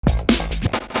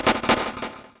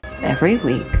Every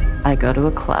week, I go to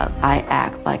a club. I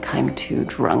act like I'm too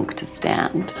drunk to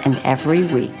stand. And every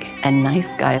week, a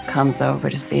nice guy comes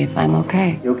over to see if I'm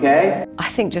okay. You okay? I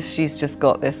think she's just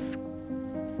got this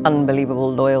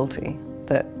unbelievable loyalty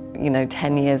that,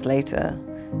 10 years later,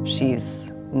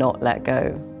 she's not let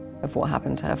go of what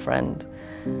happened to her friend.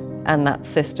 And that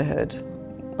sisterhood,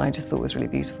 I just thought was really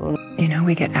beautiful.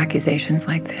 We get accusations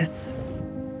like this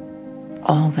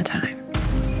all the time.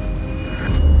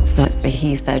 So it's a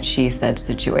he said, she said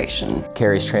situation.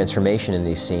 Carey's transformation in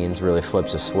these scenes really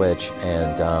flips a switch,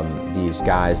 and these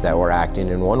guys that were acting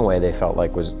in one way they felt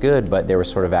like was good, but they were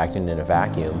sort of acting in a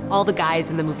vacuum. All the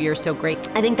guys in the movie are so great.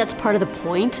 I think that's part of the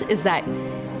point, is that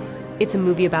it's a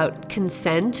movie about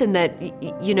consent, and that,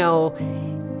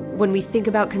 when we think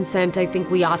about consent, I think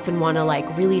we often want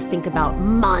to really think about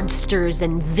monsters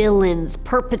and villains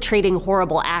perpetrating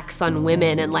horrible acts on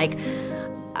women, and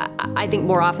I think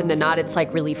more often than not, it's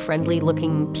really friendly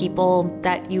looking people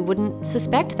that you wouldn't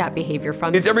suspect that behavior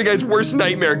from. It's every guy's worst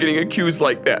nightmare getting accused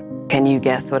like that. Can you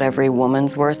guess what every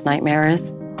woman's worst nightmare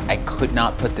is? I could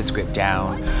not put the script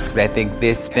down, but I think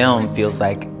this film feels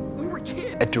like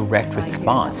a direct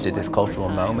response to this cultural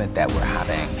moment that we're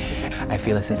having. I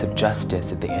feel a sense of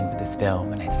justice at the end of this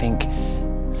film, and I think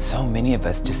so many of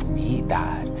us just need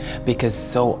that, because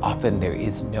so often there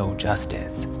is no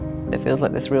justice. It feels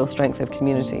like this real strength of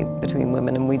community between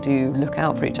women, and we do look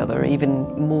out for each other even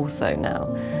more so now.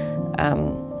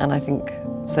 And I think,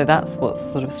 so that's what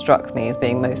sort of struck me as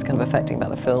being most kind of affecting about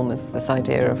the film, is this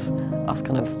idea of us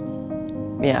kind of,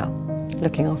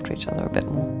 looking after each other a bit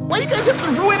more. Why do you guys have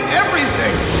to ruin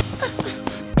everything?